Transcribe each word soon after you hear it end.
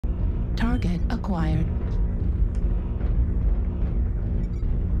Target acquired.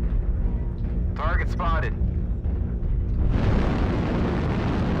 Target spotted.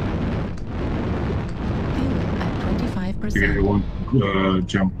 Fuel at 25%. Here, I won't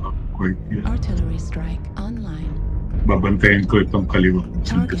jump up quite yet. Artillery strike online. Babantayan ko itong kaliwa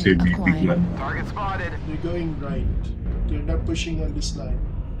kasi may bigla. Target spotted. They're going right. They're not pushing on this line.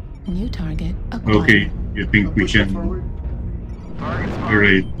 New target acquired. Okay, you think we Pushing can... forward. Target spotted.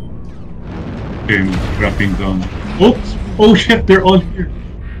 Alright. Okay, dropping down. Oh! Oh shit, they're all here!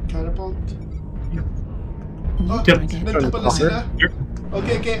 Catapult. New Oh, target nandun pala sila. acquired.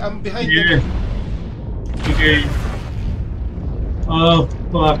 Okay, I'm behind Yeah. them. Okay. Oh,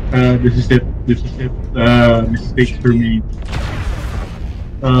 fuck. This is it. Mistake for me.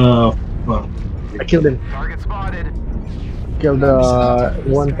 Fuck. I killed him. Target spotted. Killed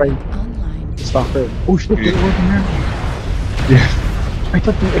one time Online. stalker. Oh shit, Okay. they're working now. Yeah. I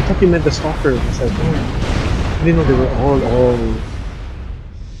thought you meant the stalker. I said, oh. I didn't know they were all.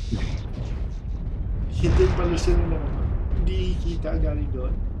 Hidden pala sila na hindi kita galing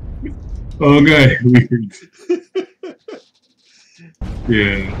doon. Okay, weird.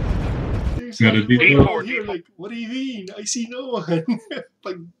 Yeah. There's Gotta like, be- one here, like, what do you mean? I see no one.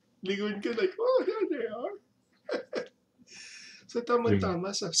 Pag lingon ka, like, oh, there they are. So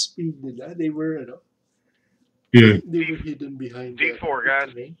tama-tama sa speed nila, they were, Yeah. they were hidden behind D4, that guys.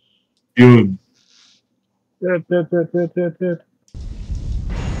 terrain. Yun.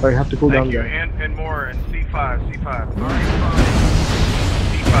 I have to cool down Thank you. there. And more. And C5. Target spotted.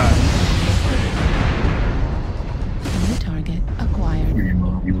 C5. New target acquired.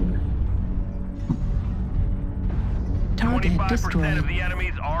 Target 25% of destroyed. the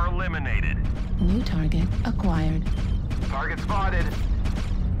enemies are eliminated. New target acquired. Target spotted.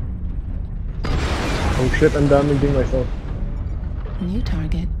 Oh shit, I'm damaging myself. New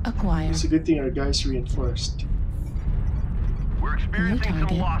target acquired. It's a good thing our guys reinforced. We're experiencing some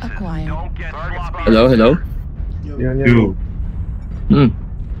target losses. acquired. Don't get sloppy. Hello, hello? Yo, Yo.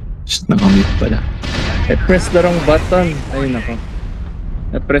 Shit, nakamute pala. I press the wrong button. Ay, nako.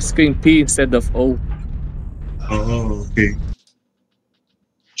 I-press ko yung P instead of O. Oh, okay.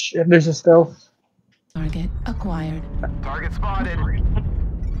 Shit, there's a stealth. Target acquired. Target spotted.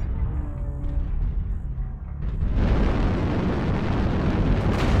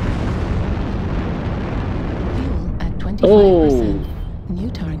 Fuel at 25%. Oh. New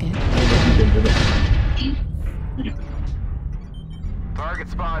target. Target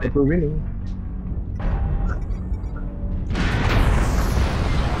spotted. We're winning.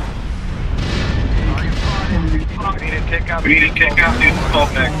 Target spotted. We need to take out the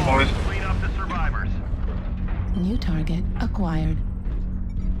assault back, boys. Clean up the survivors. New target acquired.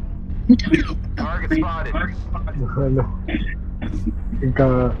 Target spotted.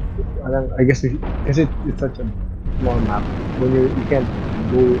 Ano? I guess because it's such a small map. When you cannot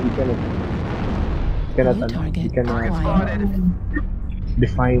New target Target acquired. spotted.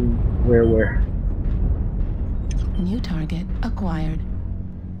 define where. New target acquired.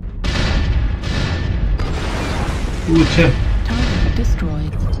 Pucha. Target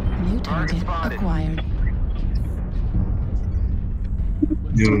destroyed. New target spotted. acquired.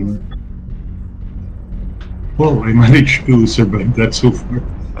 Yun. Wow, I managed to survive that so far.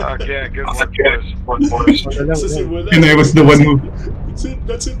 Okay, good one, boys. Sa simula. And I was the one who...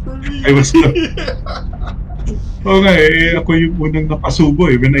 That's it for me. I was the... Oo nga eh, ako yung unang napasubo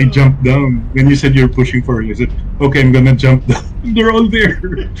eh, when I jumped down. When you said you're pushing for it, I said, okay, I'm gonna jump down. They're all there.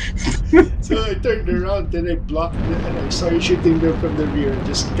 So I turned around, then I blocked them, and I started shooting them from the rear,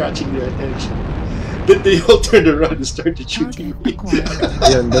 just catching their attention. Then they all turned around and started shooting Target me. acquired.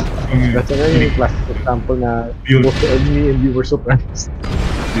 Yeah, that's a very classic example na you looked at me and you were surprised.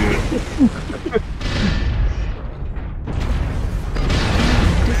 Yeah.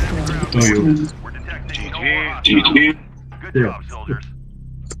 Destroyed. Oh, yun. We're detecting no more hostiles. Good job, soldiers.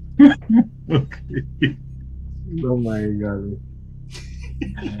 Okay. Oh my god.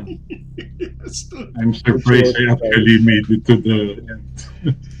 I'm surprised I actually made it to the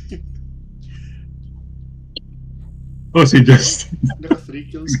end. Oh, si Justin. Naka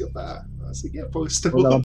 3 kills ka pa. Sige, post mo. Wala